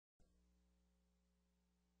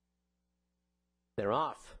They're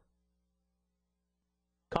off.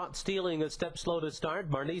 Caught stealing, a step slow to start.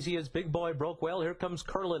 Marnesia's Big Boy broke well. Here comes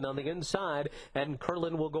Curlin on the inside, and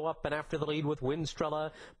Curlin will go up and after the lead with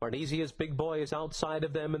Winstrella. Marnesia's Big Boy is outside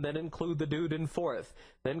of them, and then include the Dude in fourth.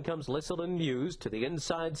 Then comes Lissalin Muse to the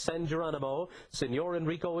inside, San Geronimo. Senor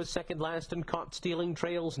Enrico is second last, and Caught Stealing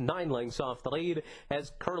trails 9 lengths off the lead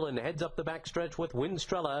as Curlin heads up the backstretch with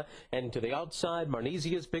Winstrella, and to the outside,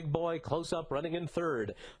 Marnesia's Big Boy close up running in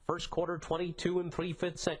third. First quarter 22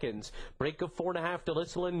 3/5 seconds. Break of 4.5 to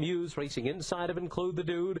Lissalin Muse racing inside of Include the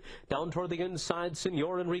Dude. Down toward the inside,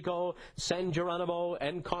 Senor Enrico, San Geronimo,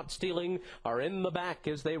 and Caught Stealing are in the back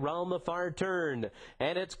as they round the far turn.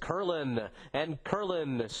 And it's Curlin. And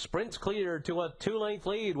Curlin sprints clear to a 2-length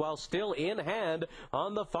lead while still in hand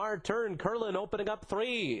on the far turn. Curlin opening up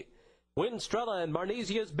 3. Winstrella and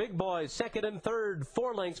Marnesia's Big Boy, second and third,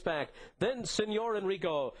 4 lengths back. Then Senor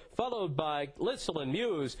Enrico, followed by Lissalin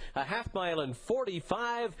Muse, a half mile in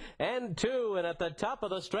 45 and 2. And at the top of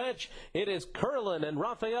the stretch, it is Curlin and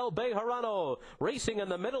Rafael Bejarano racing in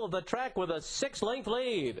the middle of the track with a 6-length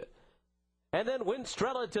lead. And then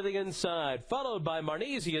Winstrella to the inside, followed by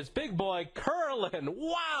Marnesia's Big Boy, Curlin.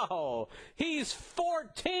 Wow! He's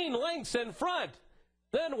 14 lengths in front.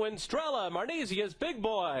 Then Winstrella, Marnesia's Big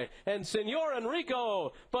Boy, and Senor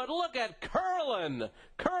Enrico. But look at Curlin.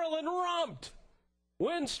 Curlin romped.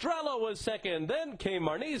 Winstrella was second. Then came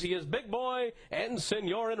Marnesia's Big Boy and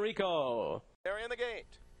Senor Enrico. They're in the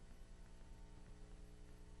gate.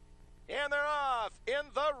 And they're off in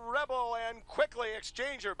the Rebel, and quickly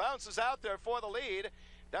Exchanger bounces out there for the lead.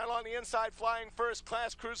 Down along the inside, Flying First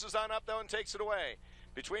Class cruises on up though and takes it away.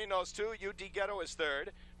 Between those two, UD Ghetto is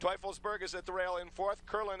third. Teufelsberg is at the rail in fourth.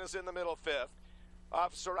 Curlin is in the middle fifth.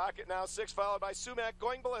 Officer Rocket now sixth, followed by Sumac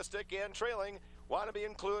going ballistic and trailing Wannabe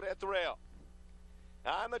Include at the rail.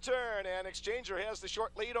 On the turn, and Exchanger has the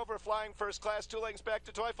short lead over Flying First Class, 2 lengths back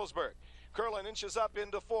to Teufelsberg. Curlin inches up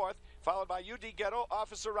into fourth, followed by UD Ghetto,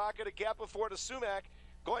 Officer Rocket, a gap of 4 to Sumac,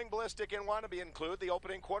 going ballistic and Wannabe Include, the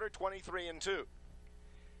opening quarter, 23 and 2.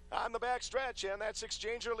 On the back stretch, and that's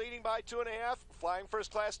Exchanger leading by 2.5. Flying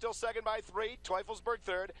First Class still second by 3. Teufelsberg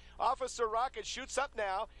third. Officer Rocket shoots up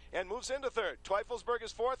now and moves into third. Teufelsberg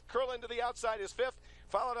is fourth. Curlin to the outside is fifth,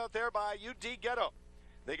 followed out there by UD Ghetto.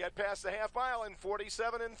 They get past the half mile in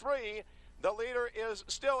 47 and 3. The leader is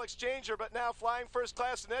still Exchanger, but now Flying First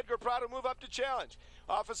Class and Edgar Prado move up to challenge.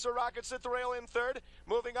 Officer Rockets at the rail in third,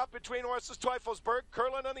 moving up between horses Teufelsberg,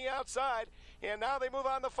 Curlin on the outside, and now they move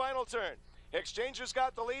on the final turn. Exchanger's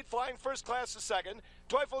got the lead. Flying First Class is second.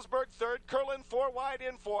 Teufelsberg third. Curlin 4 wide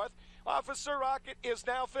in fourth. Officer Rocket is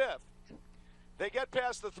now fifth. They get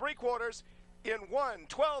past the 3/4 in 1,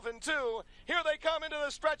 12 and 2. Here they come into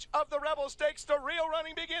the stretch of the Rebel Stakes. The real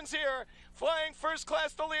running begins here. Flying First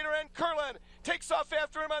Class the leader, and Curlin takes off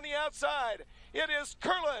after him on the outside. It is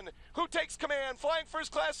Curlin who takes command. Flying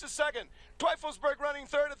First Class is second. Teufelsberg running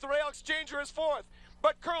third at the rail. Exchanger is fourth.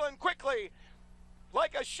 But Curlin quickly,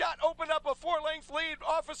 like a shot, opened up a 4-length lead.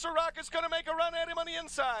 Officer Rocket's going to make a run at him on the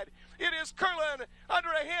inside. It is Curlin under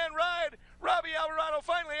a hand ride. Robbie Alvarado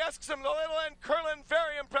finally asks him the little, and Curlin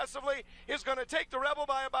very impressively is going to take the Rebel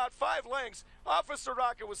by about 5 lengths. Officer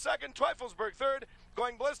Rocket was second. Teufelsberg third.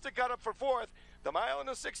 Going ballistic got up for fourth. The mile in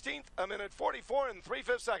the 16th, a minute 44 and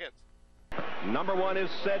 3/5 seconds. Number 1 is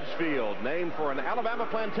Sedgefield, named for an Alabama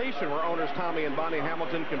plantation where owners Tommy and Bonnie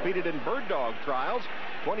Hamilton competed in bird dog trials.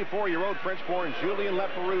 24-year-old French-born Julien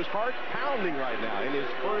Leperoux's heart pounding right now in his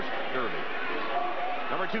first Derby.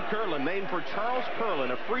 Number 2, Curlin, named for Charles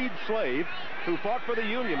Curlin, a freed slave who fought for the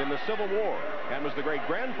Union in the Civil War and was the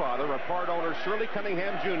great-grandfather of part owner Shirley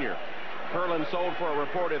Cunningham Jr. Curlin sold for a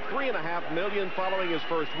reported $3.5 million following his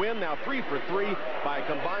first win, now 3 for 3 by a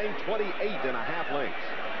combined 28.5 lengths.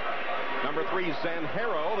 Number 3,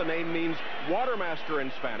 Zanjero. The name means watermaster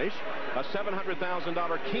in Spanish. A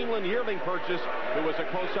 $700,000 Keeneland yearling purchase, who was a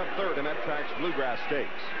close-up third in that track's Bluegrass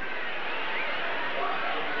Stakes.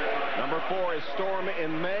 Number 4 is Storm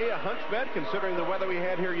in May. A hunch bet, considering the weather we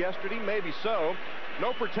had here yesterday. Maybe so.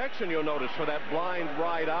 No protection, you'll notice, for that blind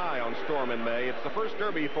right eye on Storm in May. It's the first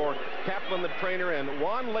Derby for Kaplan, the trainer, and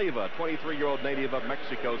Juan Leyva, 23-year-old native of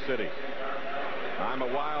Mexico City. I'm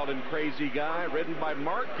a wild and crazy guy, ridden by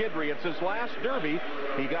Mark Guidry. It's his last Derby.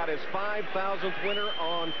 He got his 5,000th winner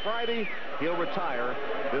on Friday. He'll retire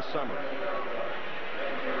this summer.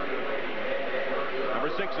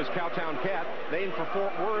 Number 6 is Cowtown Cat, named for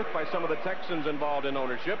Fort Worth by some of the Texans involved in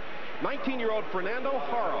ownership. 19-year-old Fernando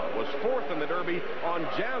Hara was 4th in the Derby on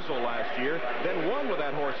Jazzle last year, then won with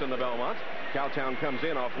that horse in the Belmont. Cowtown comes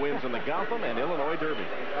in off wins in the Gotham and Illinois Derby.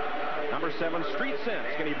 Number 7, Street Sense.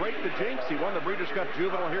 Can he break the jinx? He won the Breeders' Cup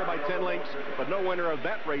Juvenile here by 10 lengths, but no winner of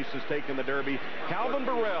that race has taken the Derby. Calvin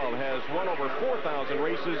Burrell has won over 4,000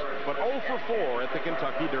 races, but 0 for 4 at the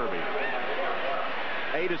Kentucky Derby.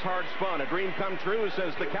 8 is Hard Spun, a dream come true,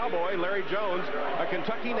 says the cowboy, Larry Jones, a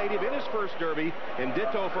Kentucky native in his first Derby, and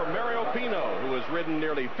ditto for Mario Pino, who has ridden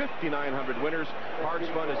nearly 5,900 winners. Hard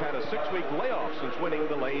Spun has had a 6-week layoff since winning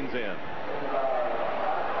the Lane's End.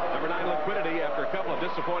 Number 9, Liquidity. After a couple of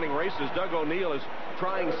disappointing races, Doug O'Neill is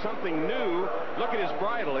trying something new. Look at his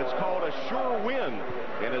bridle. It's called a Sure Win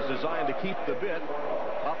and is designed to keep the bit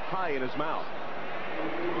up high in his mouth.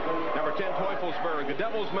 Number 10, Teufelsberg, the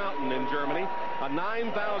Devil's Mountain in Germany. A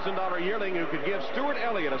 $9,000 yearling who could give Stuart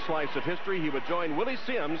Elliott a slice of history. He would join Willie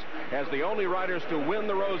Sims as the only riders to win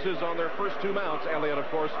the Roses on their first 2 mounts. Elliott, of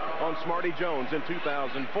course, on Smarty Jones in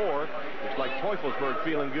 2004. Looks like Teufelsberg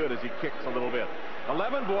feeling good as he kicks a little bit.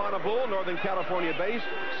 11, Buana Bull, Northern California based.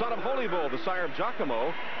 Son of Holy Bull, the sire of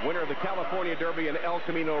Giacomo, winner of the California Derby and El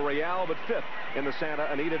Camino Real, but 5th in the Santa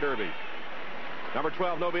Anita Derby. Number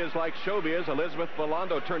 12, No Biz Like Showbiz. Elizabeth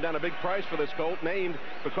Bellondo turned down a big price for this colt, named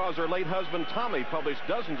because her late husband Tommy published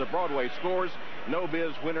dozens of Broadway scores. No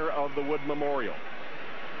Biz, winner of the Wood Memorial.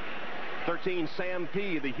 13, Sam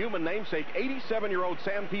P., the human namesake, 87-year-old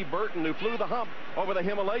Sam P. Burton, who flew the hump over the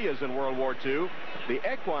Himalayas in World War II. The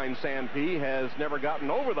equine Sam P. has never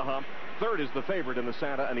gotten over the hump. 3rd is the favorite in the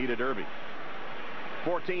Santa Anita Derby.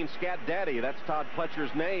 14, Scat Daddy. That's Todd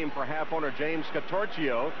Pletcher's name for half-owner James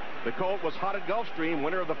Scatorcio. The colt was hot at Gulfstream,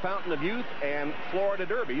 winner of the Fountain of Youth and Florida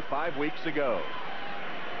Derby 5 weeks ago.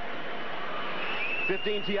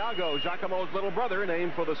 15, Tiago, Giacomo's little brother,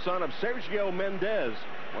 named for the son of Sergio Mendez,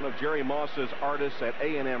 one of Jerry Moss's artists at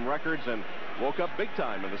A&M Records, and woke up big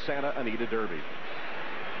time in the Santa Anita Derby.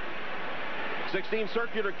 16,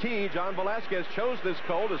 Circular Key. John Velasquez chose this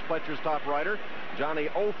colt as Pletcher's top rider. Johnny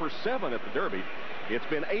 0 for 7 at the Derby. It's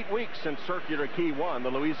been 8 weeks since Circular Key won the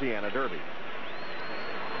Louisiana Derby.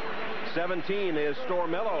 17 is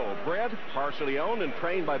Stormello, bred, partially owned, and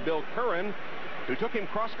trained by Bill Curran, who took him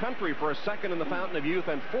cross-country for a 2nd in the Fountain of Youth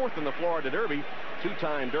and 4th in the Florida Derby.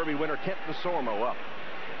 2-time Derby winner Kent DeSormo up.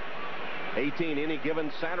 18, Any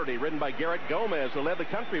Given Saturday, ridden by Garrett Gomez, who led the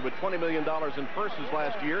country with $20 million in purses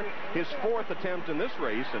last year. His 4th attempt in this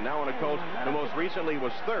race, and now on a colt who most recently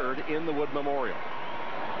was 3rd in the Wood Memorial.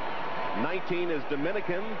 19 is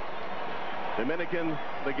Dominican. Dominican,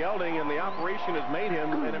 the gelding, and the operation has made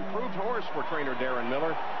him an improved horse for trainer Darren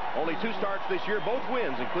Miller. Only 2 starts this year, both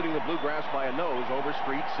wins, including the Bluegrass by a nose over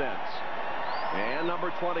Street Sense. And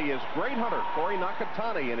number 20 is Great Hunter, Corey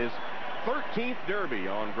Nakatani, in his 13th Derby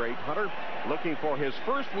on Great Hunter, looking for his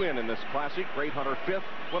first win in this classic. Great Hunter 5th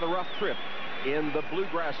with a rough trip in the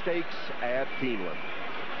Bluegrass Stakes at Keeneland.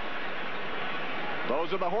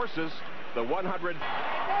 Those are the horses. The 100.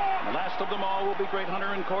 The last of them all will be Great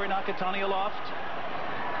Hunter and Corey Nakatani aloft.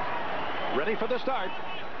 Ready for the start.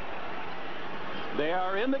 They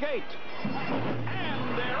are in the gate.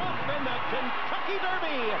 And they're off in the Kentucky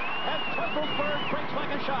Derby. And Teufelsberg breaks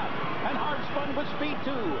like a shot. And Hard Spun with speed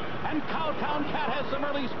too. And Cowtown Cat has some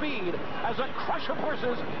early speed as a crush of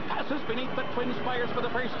horses passes beneath the Twin Spires for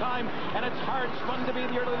the first time. And it's Hard Spun to be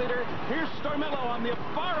the early leader. Here's Stormello on the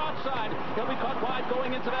far outside. He'll be caught wide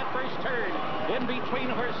going into that first turn. In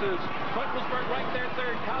between horses. Teufelsberg right there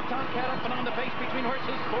 3rd. Cowtown Cat up and on the pace between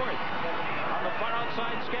horses 4th. On the far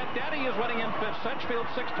outside, Scat Daddy is running in 5th. Sedgefield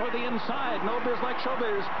 6th toward the inside. No Biz Like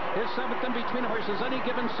Showbiz is 7th in between horses. Any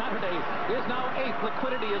Given Saturday is now 8th.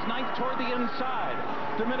 Liquidity is 9th toward the inside.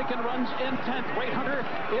 Dominican runs in 10th. Great Hunter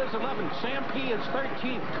is 11th. Sam P is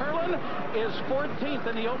 13th. Curlin is 14th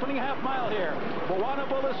in the opening half mile here. Buana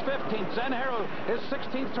Bull is 15th. Zanjero is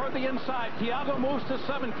 16th toward the inside. Tiago moves to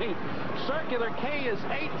 17th. Circular K is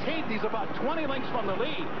 18th. He's about 20 lengths from the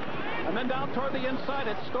lead. And then down toward the inside,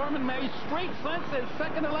 it's Storm and May. Street Sense is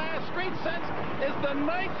 2nd to last. Street Sense is the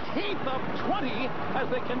 19th of 20 as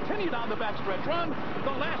they continue down the backstretch run.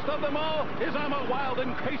 The last of them all is I'm a Wild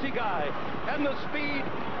and Crazy Guy. And the speed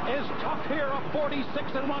is tough here, a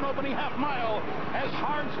 46-1 opening half mile as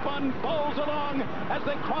Hard Spun bowls along as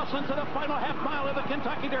they cross into the final half mile of the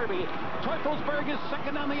Kentucky Derby. Teufelsberg is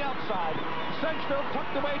 2nd on the outside. Sedgefield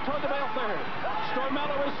tucked away toward the rail 3rd.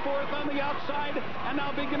 Stormello is 4th on the outside and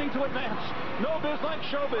now beginning to advance. No biz like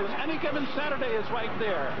showbiz. Any given Saturday is right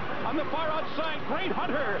there. On the far outside, Great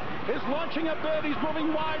Hunter is launching a bid. He's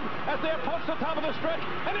moving wide as they approach the top of the stretch.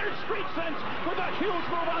 And there's Street Sense with a huge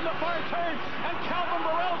move on the far turn. And Calvin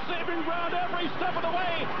Burrell saving ground every step of the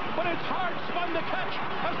way. But it's hard spun to catch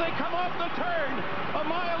as they come off the turn. A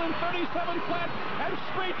mile and 37 flat. And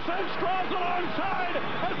Street Sense draws alongside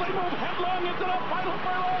as they move headlong into the final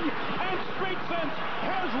furlong. And Street Sense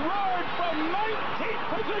has roared from 19th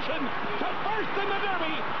position to first in the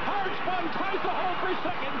Derby. Hard spun ties the hole for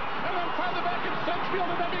second. And then farther back in Sedgefield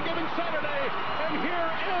on every given Saturday. And here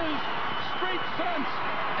is Street Sense,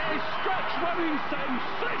 a stretch running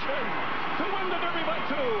sensation to win the Derby by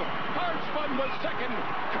 2. Hard spun was second.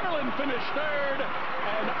 Curlin finished third.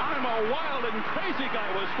 And I'm a Wild and Crazy Guy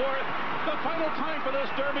was fourth. The final time for this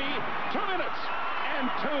Derby, 2 minutes and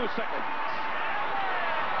 2 seconds.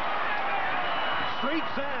 Street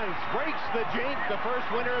Sense breaks the jink, the first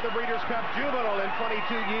winner of the Breeders' Cup Juvenile in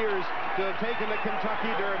 22 years to have taken the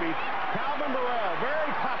Kentucky Derby. Calvin Burrell,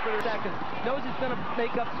 very popular. Second, knows he's going to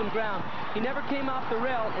make up some ground. He never came off the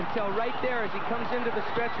rail until right there as he comes into the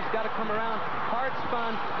stretch. He's got to come around. Hard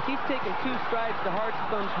spun. He's taken 2 strides to Hard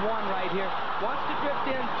spun's 1 right here. Wants to drift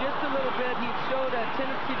in just a little bit. He showed a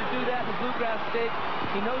tendency to do that in the Bluegrass Stakes.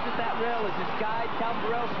 He knows that that rail is his guide. Calvin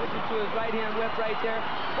Burrell switching to his right-hand whip right there.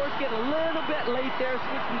 Horse getting a little bit late there,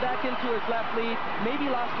 switching back into his left lead.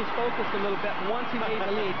 Maybe lost his focus a little bit once he made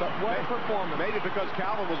the lead, but what a performance. Maybe because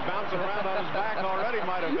Calvin was bouncing around on his back already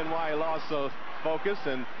might have been why he lost the focus.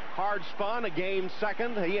 And Hard Spun, a game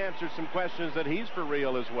second. He answered some questions that he's for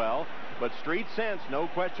real as well. But Street Sense, no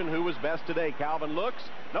question who was best today. Calvin looks,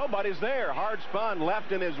 nobody's there. Hard Spun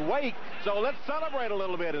left in his wake. So let's celebrate a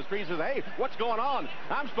little bit. And Street says, hey, what's going on?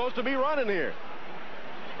 I'm supposed to be running here.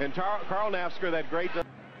 And Carl Nafsker, that great...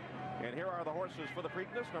 And here are the horses for the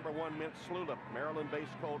Preakness. Number 1, Mint Slulip,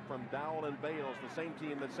 Maryland-based colt from Dowell and Bales, the same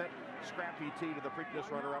team that sent Scrappy T to the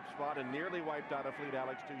Preakness runner-up spot and nearly wiped out a Fleet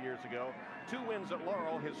Alex 2 years ago. 2 wins at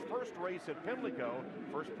Laurel, his first race at Pimlico,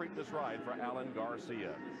 first Preakness ride for Alan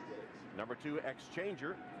Garcia. Number 2,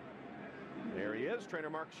 Exchanger. There he is. Trainer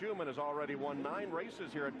Mark Schumann has already won 9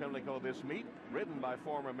 races here at Pimlico this meet, ridden by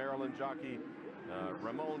former Maryland jockey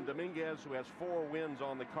Ramon Dominguez, who has 4 wins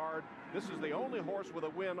on the card. This is the only horse with a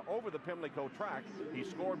win over the Pimlico track. He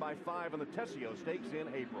scored by 5 in the Tessio Stakes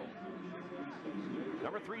in April.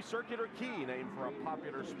 Number 3, Circular Key, named for a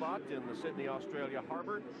popular spot in the Sydney, Australia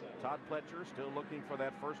harbor. Todd Pletcher still looking for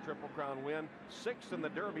that first Triple Crown win. 6th in the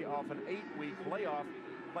Derby off an 8-week layoff.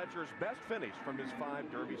 Pletcher's best finish from his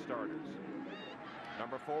 5 Derby starters.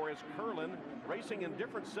 Number 4 is Curlin, racing in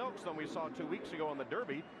different silks than we saw 2 weeks ago in the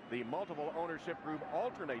Derby. The multiple ownership group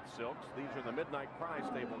Alternate Silks. These are the Midnight Cry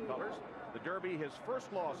stable colors. The Derby, his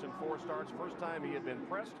first loss in 4 starts, first time he had been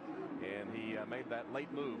pressed, and he made that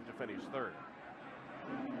late move to finish 3rd.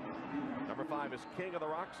 Number 5 is King of the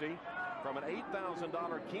Roxy. From an $8,000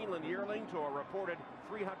 Keeneland yearling to a reported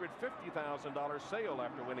 $350,000 sale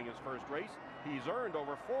after winning his first race, he's earned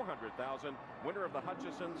over $400,000. Winner of the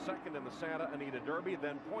Hutchison, 2nd in the Santa Anita Derby,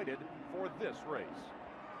 then pointed for this race.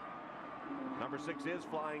 Number 6 is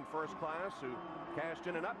Flying First Class, who cashed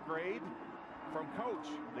in an upgrade from Coach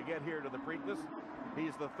to get here to the Preakness.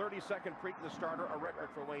 He's the 32nd Preakness starter, a record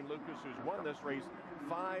for Wayne Lucas, who's won this race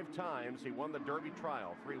 5 times. He won the Derby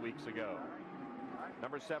trial 3 weeks ago.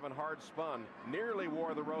 Number 7, Hard Spun, nearly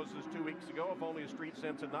wore the roses 2 weeks ago, if only Street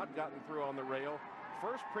Sense had not gotten through on the rail.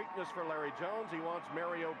 First Preakness for Larry Jones. He wants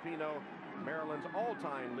Mario Pino, Maryland's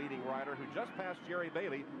all-time leading rider, who just passed Jerry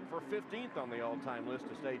Bailey for 15th on the all-time list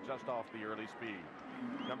to stay just off the early speed.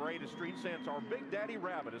 Number 8 is Street Sense, our Big Daddy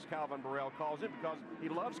Rabbit, as Calvin Burrell calls him, because he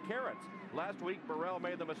loves carrots. Last week, Burrell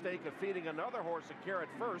made the mistake of feeding another horse a carrot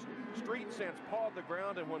first. Street Sense pawed the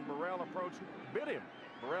ground, and when Burrell approached, bit him.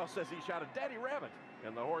 Burrell says he shot a Daddy Rabbit,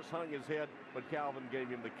 and the horse hung his head, but Calvin gave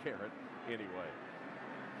him the carrot anyway.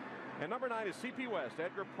 And number 9 is CP West,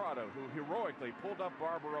 Edgar Prado, who heroically pulled up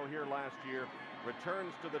Barbaro here last year,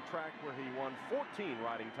 returns to the track where he won 14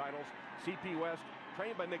 riding titles. CP West,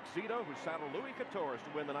 trained by Nick Zito, who saddled Louis Quatorze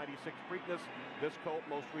to win the 96 Preakness. This colt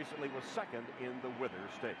most recently was 2nd in the Wither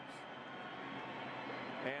Stakes.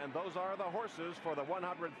 And those are the horses for the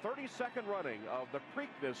 132nd running of the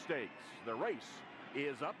Preakness Stakes. The race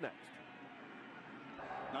is up next.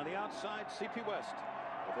 On the outside, CP West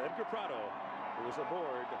with Edgar Prado, who was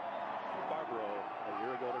aboard Barbaro a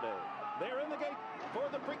year ago today. They're in the gate for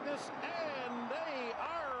the Preakness, and they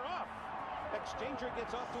are off. Exchanger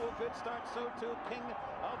gets off to a good start, so too King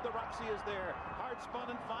of the Roxy is there. Hard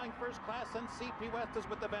spun and flying first class, and CP West is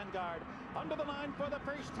with the Vanguard. Under the line for the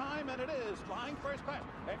first time, and it is flying first class.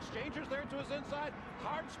 Exchanger's there to his inside.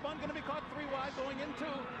 Hard spun going to be caught 3 wide going into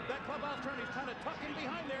that clubhouse turn. He's trying to tuck in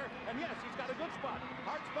behind there, and yes, he's got a good spot.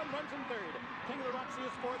 Hard spun runs in third. King of the Roxy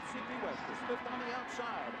is fourth. CP West is fifth on the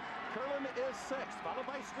outside. Curlin is sixth, followed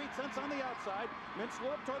by Street Sense on the outside.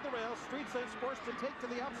 Minslow up toward the rail. Street Sense forced to take to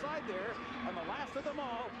the outside there. And the last of them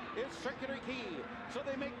all is Circular Key. So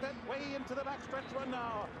they make that way into the backstretch run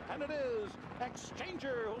now. And it is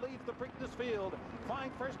Exchanger who leads the Preakness field.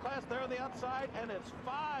 Flying first class there on the outside. And it's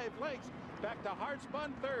 5 lengths back to Hard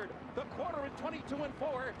Spun third. The quarter in 22 and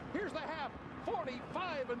 4. Here's the half.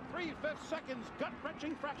 45 and 3/5 seconds.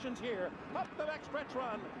 Gut-wrenching fractions here. Up the backstretch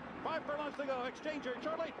run. 5 furlongs to go. Exchanger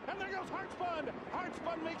shortly, and there goes Hard Spun. Hard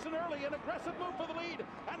Spun makes an early and aggressive move for the lead,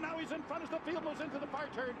 and now he's in front as the field moves into the far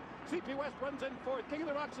turn. CP West runs in fourth. King of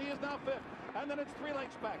the Roxy is now fifth, and then it's 3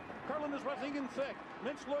 lengths back. Curlin is running in sixth.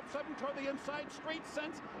 Minslow up 7 toward the inside. Street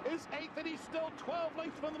Sense is eighth, and he's still 12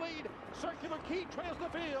 lengths from the lead. Circular Key trails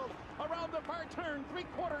the field around the far turn.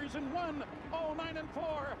 3/4 in 1:09 and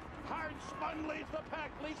 4. Hard Spun leads the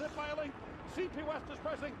pack, leads it by a length. CP West is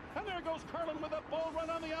pressing, and there goes Curlin with a bull run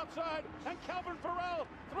on the outside, and Calvin Farrell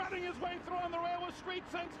threading his way through on the rail with Street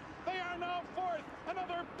Sense. They are now fourth.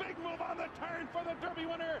 Another big move on the turn for the Derby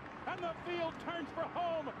winner, and the field turns for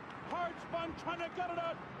home. Hard Spun trying to gut it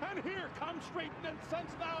out, and here comes Street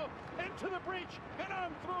Sense now into the breach, and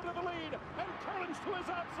on through to the lead, and Curlin's to his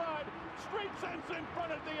outside. Street Sense in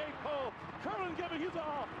front at the 8th hole. Curlin giving his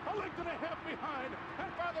all, a length and a half behind,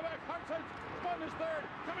 and farther back, Hard Spun is third,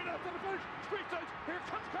 coming out to the finish. Street Sense, here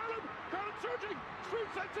comes Curlin. Curlin surging. Street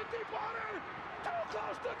Sense in deep water. Too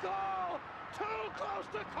close to call. Too close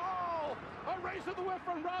to call. A race of the whip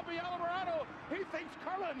from Robbie Alvarado. He thinks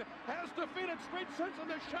Curlin has defeated Street Sense in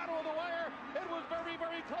the shadow of the wire. It was very,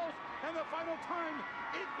 very close, and the final time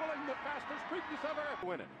equaling the fastest Preakness ever.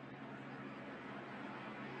 Win it.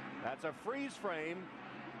 That's a freeze frame.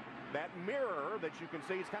 That mirror that you can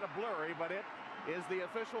see is kind of blurry, but it is the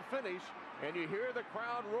official finish, and you hear the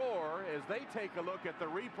crowd roar as they take a look at the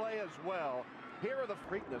replay as well. Here are the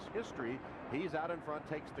Preakness history. He's out in front,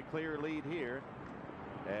 takes the clear lead here,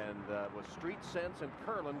 and with Street Sense and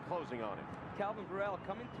Curlin closing on him. Calvin Farrell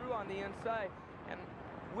coming through on the inside, and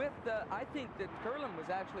with I think that Curlin was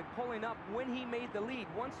actually pulling up when he made the lead.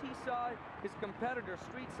 Once he saw his competitor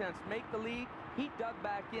Street Sense make the lead, he dug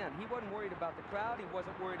back in. He wasn't worried about the crowd. He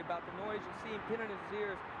wasn't worried about the noise. You see him pinning his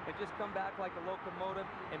ears and just come back like a locomotive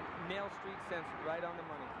and nail Street Sense right on the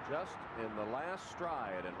money. Just in the last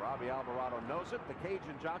stride, and Robbie Alvarado knows it. The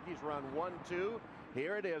Cajun jockeys run 1-2.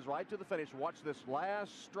 Here it is, right to the finish. Watch this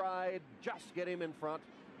last stride just get him in front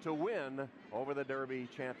to win over the Derby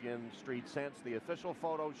champion Street Sense. The official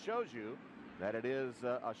photo shows you that it is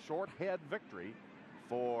a short head victory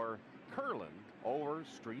for Curlin over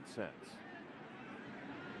Street Sense.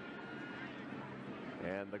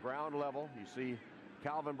 And the ground level, you see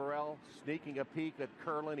Calvin Farrell sneaking a peek at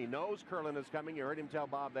Curlin. He knows Curlin is coming. You heard him tell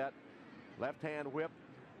Bob that. Left-hand whip.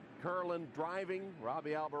 Curlin driving.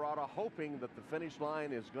 Robbie Alvarado hoping that the finish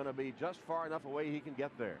line is going to be just far enough away he can get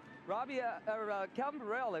there. Calvin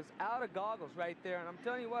Farrell is out of goggles right there, and I'm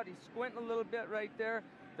telling you what, he's squinting a little bit right there.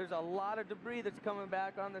 There's a lot of debris that's coming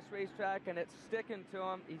back on this racetrack, and it's sticking to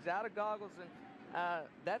him. He's out of goggles, and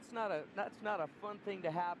that's not a fun thing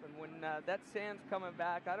to happen when that sand's coming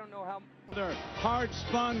back. I don't know how. Hard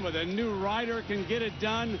Spun with a new rider can get it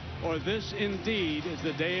done, or this indeed is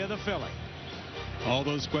the day of the filly. All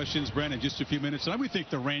those questions, Brandon, just a few minutes, and we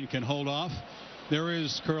think the rain can hold off. There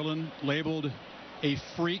is Curlin, labeled a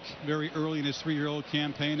freak very early in his 3-year-old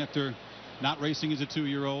campaign after not racing as a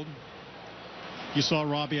 2-year-old. You saw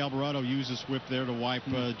Robbie Alvarado use his whip there to wipe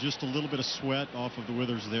just a little bit of sweat off of the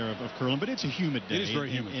withers there of Curlin, but it's a humid day. It is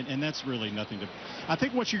very humid. And that's really nothing to. I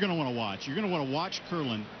think what you're going to want to watch, you're going to want to watch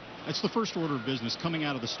Curlin. That's the first order of business coming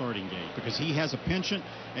out of the starting gate, because he has a penchant,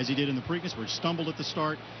 as he did in the Preakness, where he stumbled at the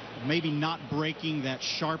start, maybe not breaking that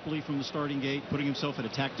sharply from the starting gate, putting himself at a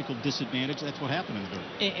tactical disadvantage. That's what happened in the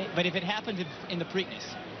Derby. But if it happened in the Preakness,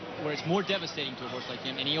 where it's more devastating to a horse like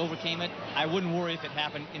him, and he overcame it, I wouldn't worry if it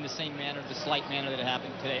happened in the same manner, the slight manner that it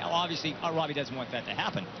happened today. Obviously, Robbie doesn't want that to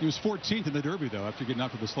happen. He was 14th in the Derby, though, after getting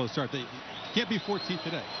off with a slow start. He can't be 14th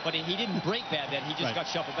today. But he didn't break bad then. He just got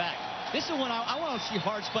shuffled back. This is when I want to see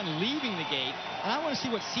Hard Spun leaving the gate, and I want to see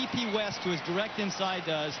what CP West to his direct inside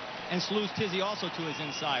does, and Slew's Tizzy also to his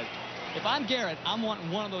inside. If I'm Garrett, I'm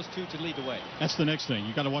wanting one of those two to lead the way. That's the next thing.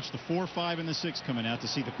 You got to watch the 4, 5, and the 6 coming out to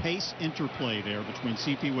see the pace interplay there between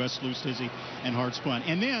CP West, Sluice Tizzy, and Hard Spun.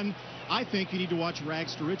 And then I think you need to watch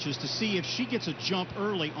Rags to Riches to see if she gets a jump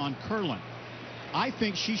early on Curlin. I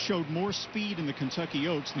think she showed more speed in the Kentucky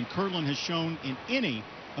Oaks than Curlin has shown in any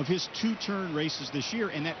of his 2-turn races this year,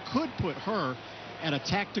 and that could put her at a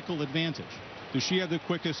tactical advantage. Does she have the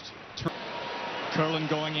quickest turn? Curlin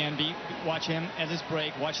going in. Watch him at his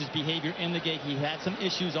break. Watch his behavior in the gate. He had some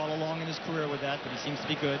issues all along in his career with that, but he seems to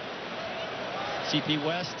be good. CP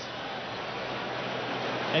West.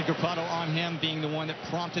 Edgar Prado on him, being the one that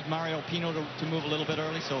prompted Mario Pino to move a little bit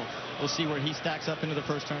early, so we'll see where he stacks up into the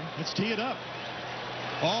first turn. Let's tee it up.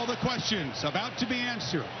 All the questions about to be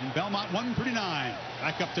answered in Belmont 139.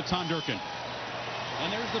 Back up to Tom Durkin.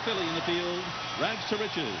 And there's the filly in the field, Rags to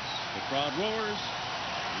Riches. The crowd roars,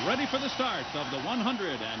 ready for the start of the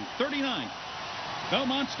 139th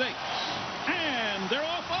Belmont Stakes. And they're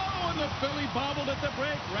off. Oh, and the filly bobbled at the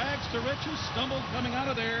break. Rags to Riches stumbled coming out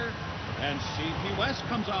of there. And CP West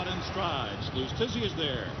comes out in stride. Sluice Tizzy is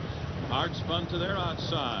there. Hard Spun to their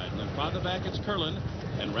outside. And then farther back it's Curlin.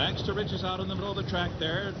 And Rags to Riches out in the middle of the track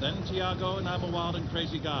there. Then Tiago and I'm a Wild and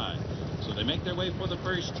Crazy Guy. So they make their way for the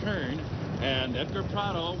first turn. And Edgar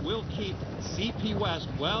Prado will keep CP West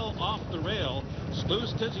well off the rail.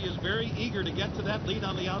 Sluice Tizzy is very eager to get to that lead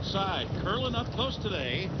on the outside. Curlin up close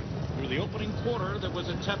today. Through the opening quarter, there was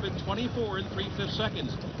a tepid 24 3/5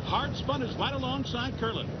 seconds. Hard Spun is right alongside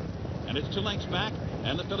Curlin. And it's 2 lengths back.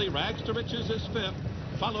 And the filly Rags to Riches is 5th.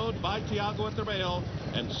 Followed by Tiago at the rail,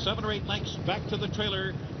 and 7 or 8 lengths back to the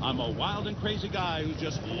trailer. I'm a Wild and Crazy Guy who's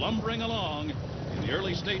just lumbering along in the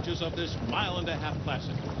early stages of this 1.5-mile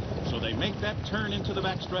classic. So they make that turn into the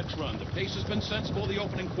backstretch run. The pace has been sensible the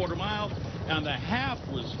opening quarter mile, and the half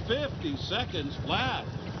was 50 seconds flat.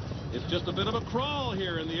 It's just a bit of a crawl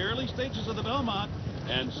here in the early stages of the Belmont,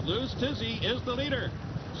 and Sluice Tizzy is the leader.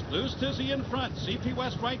 Sluice Tizzy in front, CP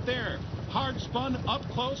West right there. Hard Spun up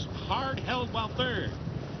close, hard held while third.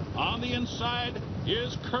 On the inside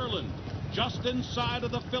is Curlin, just inside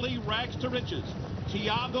of the filly Rags to Riches.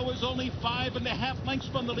 Tiago is only 5.5 lengths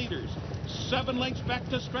from the leaders. 7 lengths back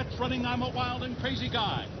to stretch running I'm a Wild and Crazy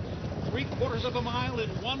Guy. 3/4 of a mile in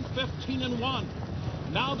 1:15.1.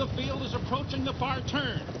 Now the field is approaching the far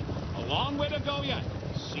turn. A long way to go yet.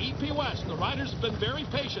 CP West, the riders have been very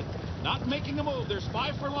patient, not making a move. There's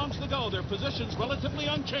 5 furlongs to go. Their positions relatively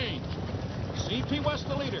unchanged. CP West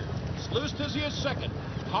the leader. Sluice Tizzy is second.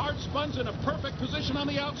 Hard Spun's in a perfect position on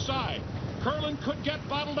the outside. Curlin could get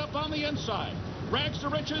bottled up on the inside. Rags to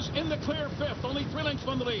Riches in the clear 5th, only 3 lengths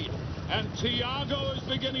from the lead. And Tiago is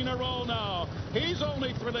beginning to roll now. He's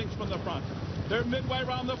only 3 lengths from the front. They're midway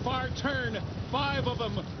around the far turn. 5 of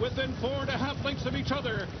them within 4.5 lengths of each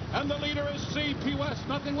other. And the leader is CP West.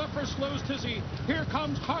 Nothing left for Sluice Tizzy. Here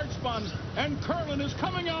comes Hard Spun. And Curlin is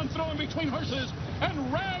coming on through in between horses.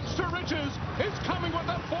 And Rags to Riches is coming with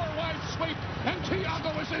a 4-wide sweep. And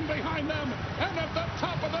Tiago is in behind them. And at the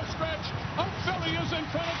top of the stretch, a filly is in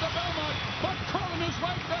front of the Belmont. But Curlin is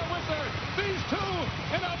right there with her. These two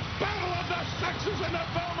in a battle of the sexes in the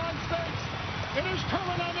Belmont Stakes. It is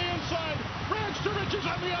Curlin on the inside, Rags to Riches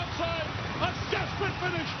on the outside. A desperate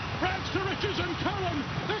finish. Rags to Riches and Curlin.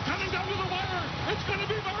 They're coming down to the wire. It's going to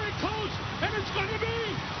be very close, and it's going to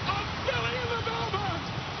be a filly in the Belmont.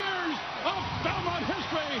 Years of Belmont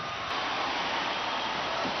history.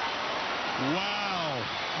 Wow.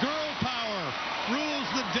 Girl power rules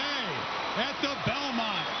the day at the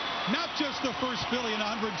Belmont. Not just the first filly in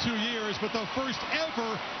 102 years, but the first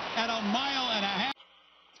ever at 1.5 miles.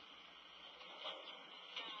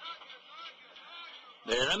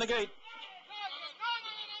 They're in the gate.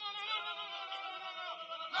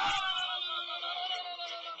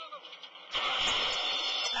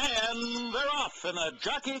 And they're off in the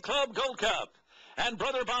Jockey Club Gold Cup. And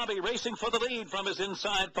Brother Bobby racing for the lead from his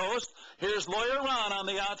inside post. Here's Lawyer Ron on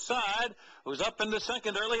the outside, who's up into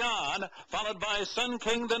second early on, followed by Sun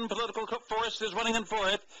King, then Political Force is running in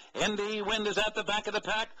fourth. Indy Wind is at the back of the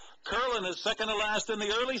pack. Curlin is second to last in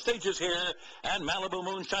the early stages here, and Malibu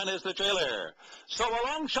Moonshine is the trailer. So a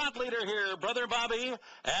long shot leader here, Brother Bobby,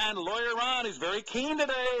 and Lawyer Ron. He's very keen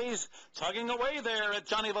today. He's tugging away there at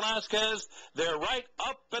Johnny Velasquez. They're right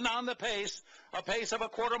up and on the pace. A pace of a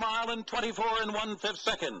 1/4 mile in 24 1/5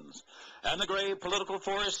 seconds. And the gray Political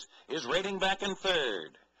Force is rating back in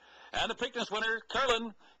third. And the Preakness winner,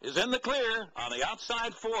 Curlin, is in the clear on the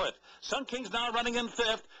outside 4th. Sun King's now running in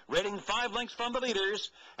 5th, rating 5 lengths from the leaders.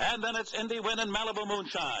 And then it's Indy Win and Malibu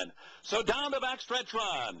Moonshine. So down the backstretch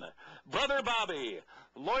run. Brother Bobby,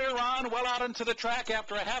 Lawyer Ron well out into the track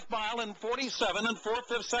after a 1/2 mile in 47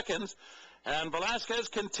 4/5 seconds. And Velasquez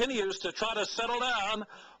continues to try to settle down.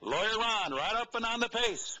 Lawyer Ron right up and on the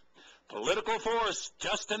pace. Political Force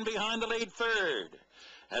just in behind the lead third.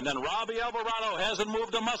 And then Robbie Alvarado hasn't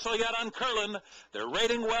moved a muscle yet on Curlin. They're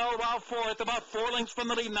rating well while fourth, about 4 lengths from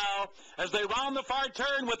the lead now as they round the far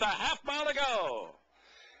turn with a half mile to go.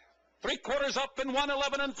 3/4 up in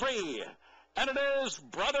 1:11 and 3. And it is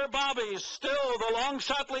Brother Bobby, still the long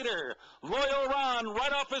shot leader. Loyal Ron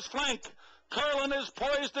right off his flank. Curlin is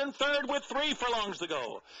poised in third with 3 furlongs to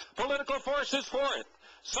go. Political Force is fourth.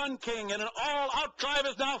 Sun King in an all-out drive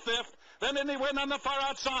is now fifth. Then in the win on the far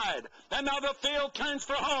outside. And now the field turns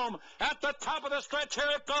for home at the top of the stretch here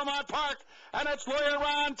at Belmont Park. And it's Lawyer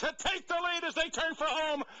Ron to take the lead as they turn for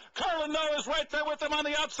home. Curlin, though, is right there with them on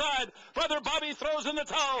the outside. Brother Bobby throws in the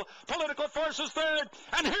towel. Political Force is third.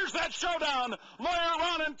 And here's that showdown. Lawyer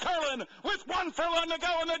Ron and Curlin with 1 furlong to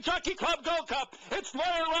go in the Jockey Club Gold Cup. It's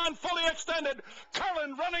Lawyer Ron fully extended.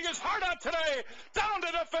 Curlin running his heart out today. Down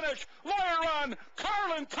to the finish. Lawyer Ron.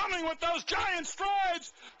 Curlin coming with those giant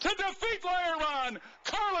strides to defeat Lawyer Ron.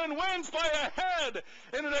 Curlin wins by a head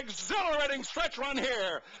in an exhilarating stretch run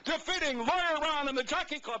here, defeating Lawyer Ron in the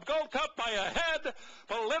Jockey Club Gold Cup by a head.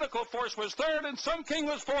 Political Force was third, and Sun King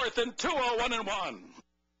was fourth in 2:01 and 1.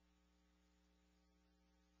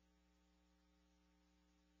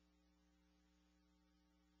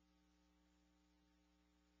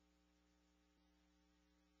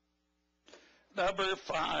 Number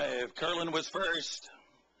 5, Curlin was first.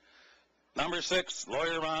 Number 6,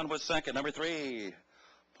 Lawyer Ron was second. Number 3,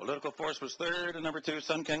 Political Force was third. And number 2,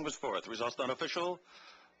 Sun King was fourth. Results not official,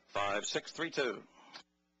 5-6-3-2.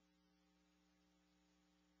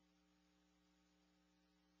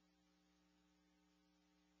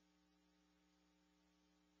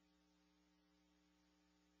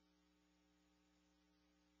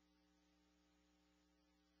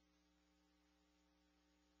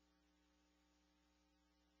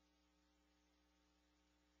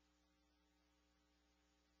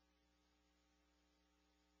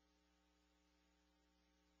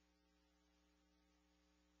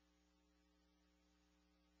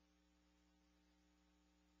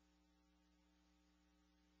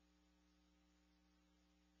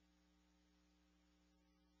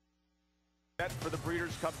 For the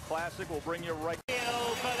Breeders' Cup Classic, we'll bring you right.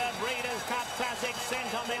 For the Breeders' Cup Classic,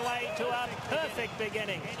 sent on their way to a perfect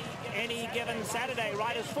beginning. Any given Saturday,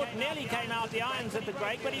 Ryder's foot nearly came out the irons at the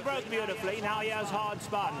break, but he broke beautifully. Now he has Hard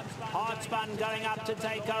Spun. Hard Spun going up to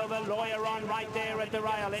take over. Lawyer Ron right there at the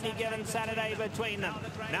rail. Any given Saturday between them.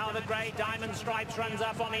 Now the grey Diamond Stripes runs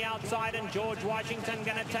up on the outside, and George Washington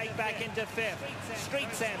going to take back into fifth.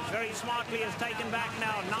 Street Sense very smartly has taken back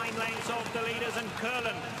now 9 lengths off the leaders, and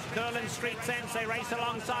Curlin Street Sense, they race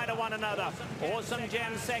alongside of one another. Awesome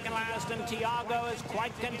Gem second last, and Tiago is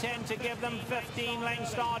quite content to give them 15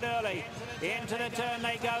 lengths start early. Into the turn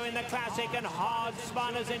they go in the Classic, and Hard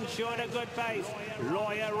Spun has ensured a good pace.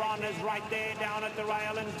 Lawyer Ron is right there down at the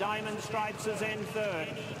rail, and Diamond Stripes is in third.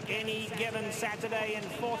 Any given Saturday in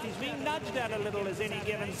fourth. He's being nudged out a little as Any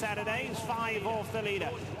Given Saturday. He's 5 off the leader.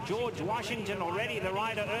 George Washington already, the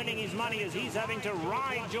rider, earning his money as he's having to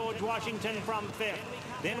ride George Washington from fifth.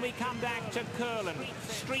 Then we come back to Curlin.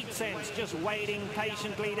 Street Sense just waiting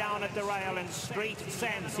patiently down at the rail, and Street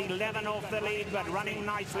Sense 11 off the lead but running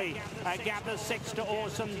nicely. A gap of 6 to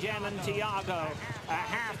Awesome Gem and Tiago. A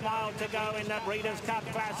half mile to go in the Breeders' Cup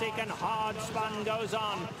Classic, and Hard Spun goes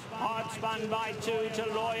on. Hard Spun by 2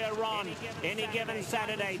 to Lawyer Ron. Any given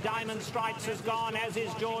Saturday, Diamond Stripes has gone, as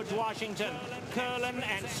is George Washington. Curlin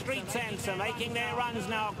and Street Sense are making their runs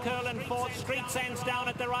now. Curlin fourth, Street Sense down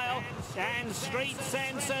at the rail, and Street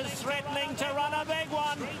Sense is threatening to run a big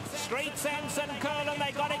one. Street Sense and Curlin,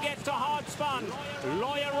 they got to get to Hard Spun.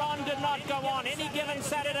 Lawyer Ron did not go on. Any given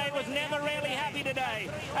Saturday was never really happy today.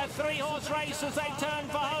 A 3-horse race as they turn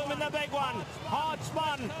for home in the big one. Hard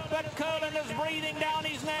Spun, but Curlin is breathing down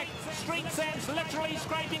his neck. Street Sense literally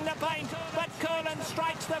scraping the paint, but Curlin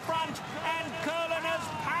strikes the front, and Curlin is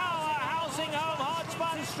powerhousing home. Hard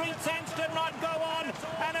Spun. Street Sense did not go on,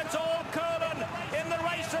 and it's all Curlin in the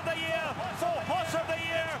race of the year. For horse of the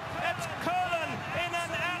year, it's Curlin in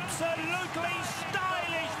an absolutely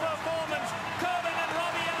stylish performance. Curlin and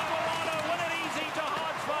Robbie Alvarado win it easy to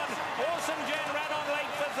Hard Spun. Awesome Jen ran on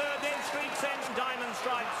late for third, then Street Sense. Diamond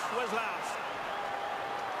Stripes was last.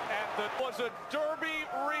 And that was a Derby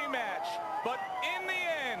rematch, but in the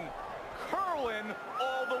end, Curlin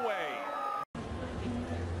all the way.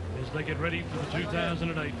 As they get ready for the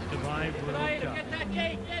 2008 Dubai World Cup. Get that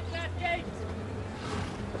gate! Get that gate!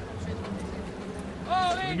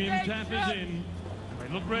 Premium tap is in. They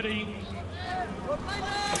look ready.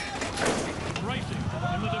 Racing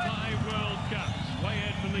in the Dubai World Cup.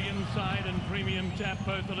 Swayed from the inside and Premium Tap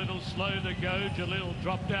both a little slow to go. Jalil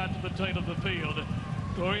dropped out to the tail of the field.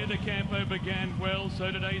 Gloria de Campo began well, so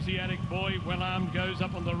did Asiatic Boy. Well Armed goes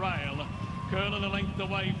up on the rail. Curlin a length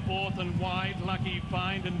away, fourth and wide. Lucky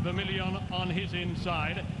Find and Vermilion on his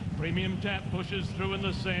inside. Premium Tap pushes through in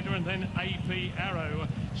the centre, and then AP Arrow.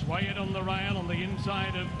 Swayed on the rail on the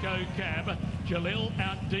inside of Co Cab. Jalil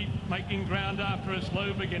out deep, making ground after a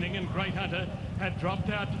slow beginning, and Great Hunter had dropped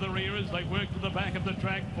out to the rear as they worked to the back of the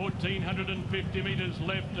track. 1,450 metres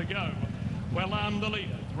left to go. Well Armed the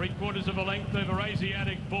leader, 3/4 of a length over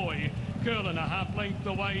Asiatic Boy. Curlin a half length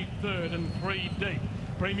away, third and 3 deep.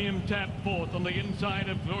 Premium Tap fourth on the inside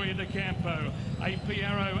of Gloria de Campo. AP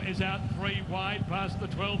Arrow is out 3 wide past the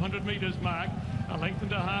 1,200 metres mark. A length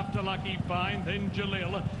and a half to Lucky Find, then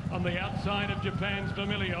Jalil on the outside of Japan's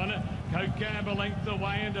Vermilion. Kokab a length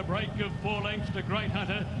away and a break of 4 lengths to Great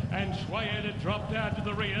Hunter, and Swayed had dropped out to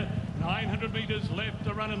the rear. 900 metres left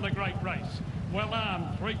to run in the great race. Well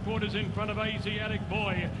Armed, 3/4 in front of Asiatic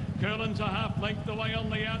Boy. Curlin's a half length away on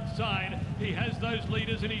the outside. He has those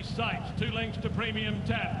leaders in his sights. 2 lengths to Premium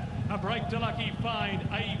Tap. A break to Lucky Find.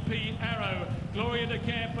 AP Arrow. Gloria de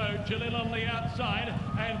Campo. Jalil on the outside.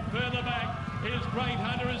 And further back is Great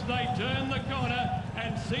Hunter as they turn the corner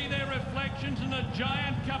and see their reflections in the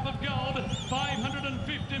giant cup of gold.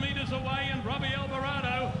 550 metres away, and Robbie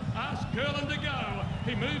Alvarado asks Curlin to go.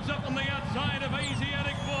 He moves up on the outside of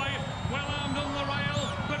Asiatic Boy. Well Armed on the rail,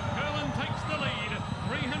 but Curlin takes the lead.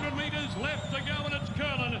 300 metres left to go, and it's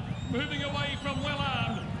Curlin moving away from Well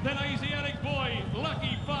Armed. Then Asiatic Boy,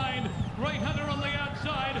 Lucky Find, Great Hunter on the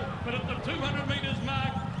outside, but at the 200 metres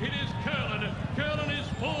mark, it is Curlin. Curlin is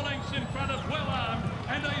 4 lengths in front of Well Armed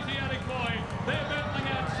and Asiatic Boy. They're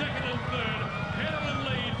battling out second and third. Curlin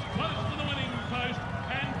leads close to the winning post,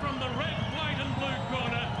 and from the red, white and blue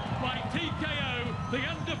corner, by TKO, the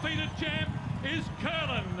undefeated champ is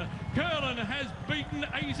Curlin. Curlin has beaten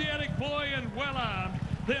Asiatic Boy and Well Armed,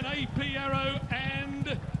 then AP Arrow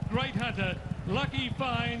and Great Hunter. Lucky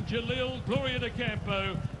Find, Jalil, Gloria de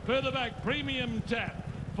Campo. Further back, Premium Tap,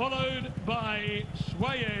 followed by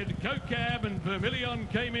Swayed, Kokab and Vermilion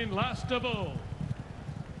came in last of all.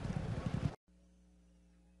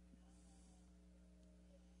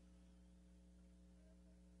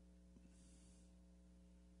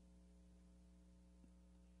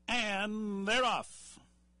 And they're off.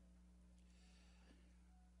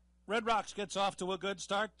 Red Rocks gets off to a good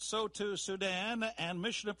start. So too Sudan, and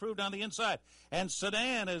Mission Approved on the inside. And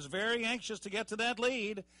Sudan is very anxious to get to that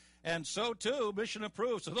lead. And so too Mission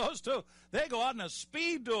Approved. So those two, they go out in a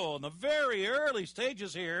speed duel in the very early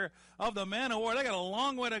stages here of the Man of War. They got a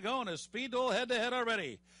long way to go in a speed duel head-to-head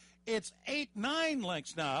already. It's 8-9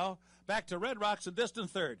 lengths now. Back to Red Rocks, a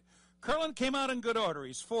distant third. Curlin came out in good order.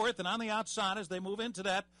 He's fourth, and on the outside as they move into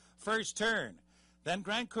that first turn. Then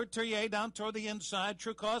Grand Couturier down toward the inside.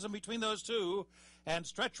 True Cause in between those two. And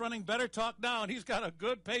Stretch Running Better Talk Now, and he's got a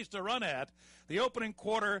good pace to run at. The opening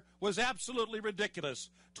quarter was absolutely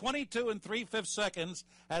ridiculous. 22 3/5 seconds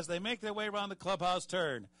as they make their way around the clubhouse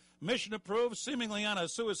turn. Mission Approved, seemingly on a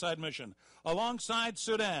suicide mission, alongside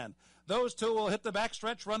Sudan. Those two will hit the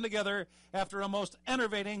backstretch run together after a most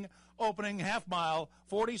enervating opening half mile,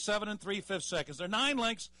 47 3/5 seconds. They're 9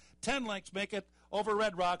 lengths, 10 lengths make it over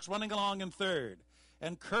Red Rocks, running along in third.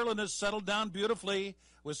 And Curlin has settled down beautifully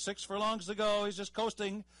with 6 furlongs to go. He's just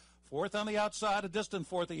coasting. Fourth on the outside, a distant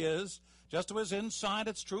fourth he is. Just to his inside,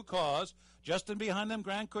 it's True Cause. Just in behind them,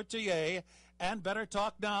 Grand Couturier. And Better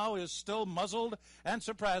Talk Now is still muzzled and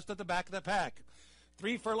suppressed at the back of the pack.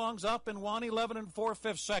 3 furlongs up in 1:11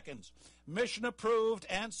 4/5 seconds. Mission Approved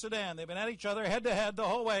and Sudan. They've been at each other head-to-head the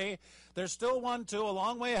whole way. There's still 1-2, a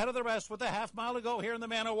long way ahead of the rest with a half mile to go here in the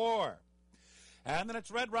Man of War. And then it's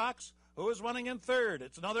Red Rocks, who is running in third.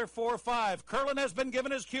 It's another 4-5. Curlin has been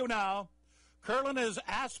given his cue now. Curlin has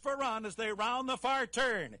asked for a run as they round the far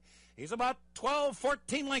turn. He's about 12,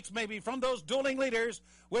 14 lengths maybe from those dueling leaders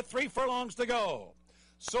with 3 furlongs to go.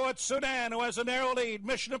 So it's Sudan who has a narrow lead.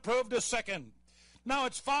 Mission Approved is second. Now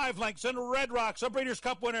it's 5 lengths, and Red Rocks, a Breeders'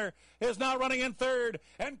 Cup winner, is now running in third,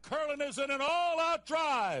 and Curlin is in an all-out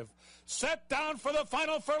drive. Set down for the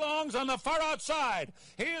final furlongs on the far outside.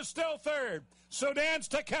 He is still third. Sudan's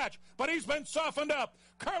to catch, but he's been softened up.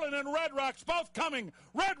 Curlin and Red Rocks both coming.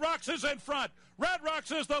 Red Rocks is in front. Red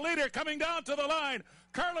Rocks is the leader coming down to the line.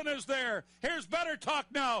 Curlin is there. Here's Better Talk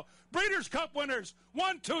Now. Breeders' Cup winners,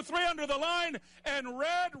 1, 2, 3 under the line, and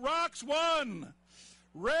Red Rocks won.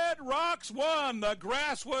 Red Rocks won. The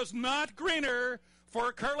grass was not greener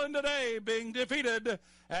for Curlin today, being defeated,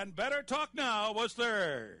 and Better Talk Now was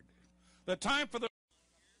third. The time for the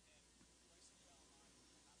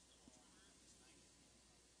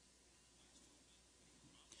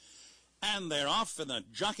And they're off in the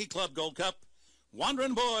Jockey Club Gold Cup.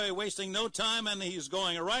 Wandering Boy wasting no time, and he's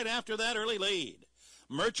going right after that early lead.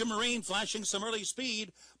 Merchant Marine flashing some early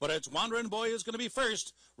speed, but it's Wandering Boy who's going to be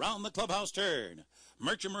first round the clubhouse turn.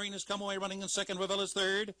 Merchant Marine has come away running in second. Ravel is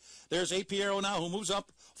third. There's A. Piero now, who moves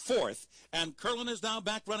up fourth. And Curlin is now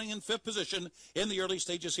back running in fifth position in the early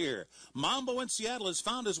stages here. Mambo in Seattle has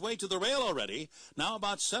found his way to the rail already, now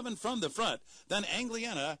about 7 from the front. Then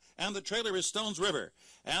Angliana, and the trailer is Stones River.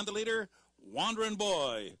 And the leader, Wandering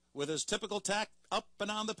Boy, with his typical tack up and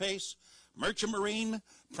on the pace. Merchant Marine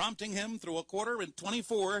prompting him through a quarter in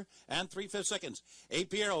 24 and 3/5 seconds. A.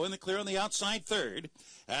 Piero in the clear on the outside third.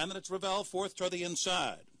 And then it's Ravel fourth toward the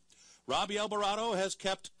inside. Robbie Alvarado has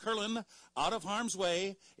kept Curlin out of harm's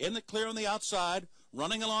way in the clear on the outside,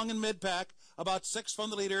 running along in mid-pack, about 6 from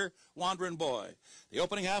the leader, Wandering Boy. The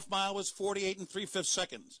opening half mile was 48 and 3/5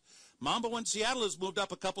 seconds. Mambo in Seattle has moved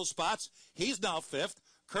up a couple spots. He's now 5th.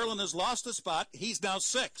 Curlin has lost a spot. He's now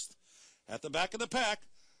 6th. At the back of the pack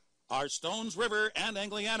are Stones River and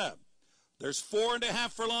Angliana. There's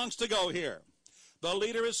 4.5 furlongs to go here. The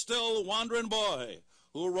leader is still Wandering Boy,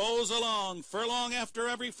 who rolls along furlong after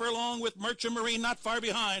every furlong with Merchant Marine not far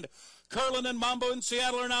behind. Curlin and Mambo in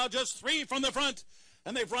Seattle are now just 3 from the front,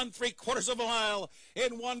 and they've run 3/4 of a mile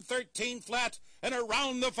in 1:13 flat and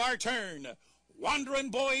around the far turn.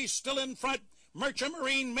 Wandering Boy still in front. Merchant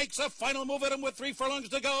Marine makes a final move at him with 3 furlongs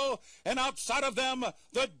to go, and outside of them,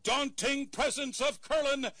 the daunting presence of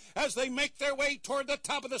Curlin as they make their way toward the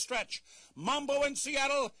top of the stretch. Mambo in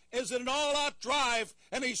Seattle is in an all-out drive,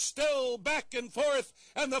 and he's still back and forth,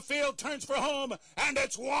 and the field turns for home, and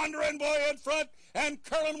it's Wandering Boy in front, and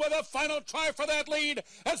Curlin with a final try for that lead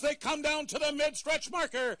as they come down to the mid-stretch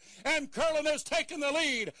marker, and Curlin has taken the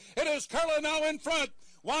lead. It is Curlin now in front.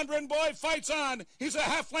 Wandering Boy fights on. He's a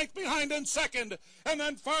half length behind in second. And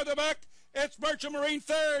then farther back, it's Merchant Marine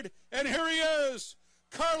third. And here he is,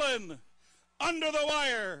 Curlin, under the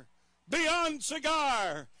wire, beyond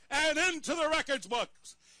cigar, and into the records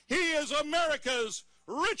books. He is America's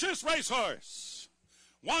richest racehorse.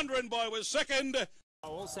 Wandering Boy was second.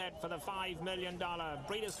 All set for the $5 million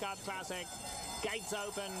Breeders' Cup Classic. Gates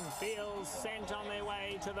open, fields sent on their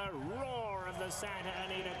way to the roar of the Santa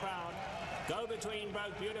Anita crowd. Go Between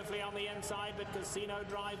broke beautifully on the inside, but Casino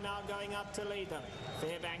Drive now going up to lead them.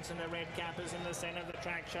 Fairbanks and the red cappers in the center of the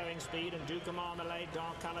track showing speed, and Duke of Marmalade,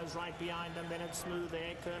 dark colors right behind them. Then it's Smooth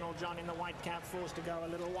Air, Colonel John in the white cap forced to go a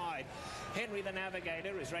little wide. Henry the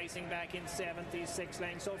Navigator is racing back in 7th. He's 6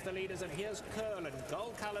 lengths off the leaders, and here's Curlin.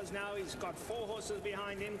 Gold colors now. He's got 4 horses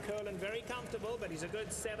behind him. Curlin very comfortable, but he's a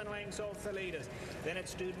good 7 lengths off the leaders. Then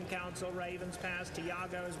it's Student Council, Ravens Pass.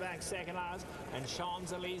 Tiago is back second last, and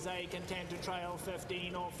Champs-Élysées content to trail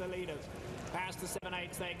 15 off the leaders. Past the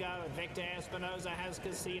 7/8 they go, and Victor Espinoza has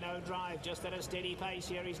Casino Drive just at a steady pace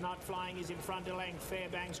here. He's not flying, he's in front of length.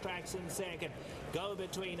 Fairbanks tracks in second. Go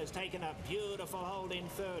Between has taken a beautiful hold in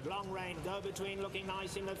third. Long Rain, Go Between looking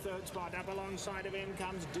nice in the third spot. Up alongside of him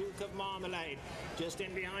comes Duke of Marmalade. Just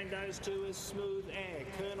in behind those two is Smooth Air.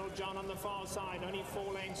 Colonel John on the far side, only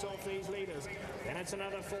 4 lengths off these leaders. Then it's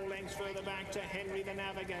another 4 lengths further back to Henry the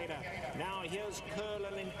Navigator. Now here's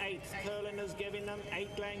Curlin in 8th. Curlin is giving them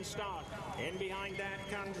 8 lengths start. In behind that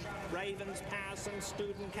comes Ravens Pass and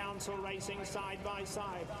Student Council racing side by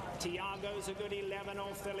side. Tiago's a good 11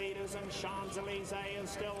 off the leaders, and Champs-Élysées is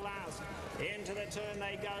still last. Into the turn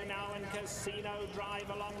they go now, and Casino Drive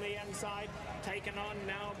along the inside, taken on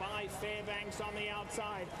now by Fairbanks on the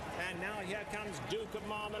outside. And now here comes Duke of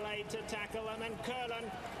Marmalade to tackle them, and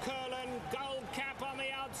Curlin, gold cap on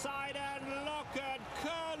the outside, and look at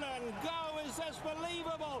Curlin go. Is this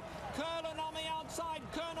believable? Curlin on the outside,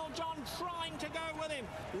 Colonel John trying to go with him.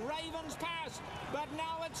 Ravens Pass, but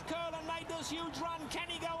now it's Curlin made this huge run. Can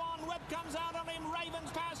he go on? Whip comes out on him.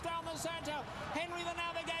 Ravens Pass down the center. Henry the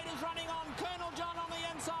Navigator's running on. Colonel John on the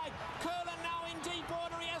inside. Curlin now in deep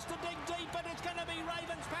order. He has to dig deep, but it's going to be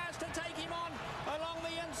Ravens Pass to take him on. Along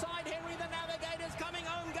the inside, Henry the Navigator's coming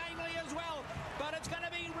home gamely as well, but it's going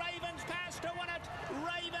to be Ravens Pass to win it.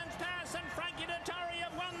 Ravens Pass and Frankie Dettori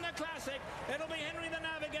have won the Classic. It'll be Henry the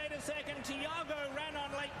Navigator second. Tiago ran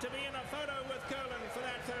on late to be in a photo with Curlin for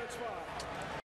that third spot.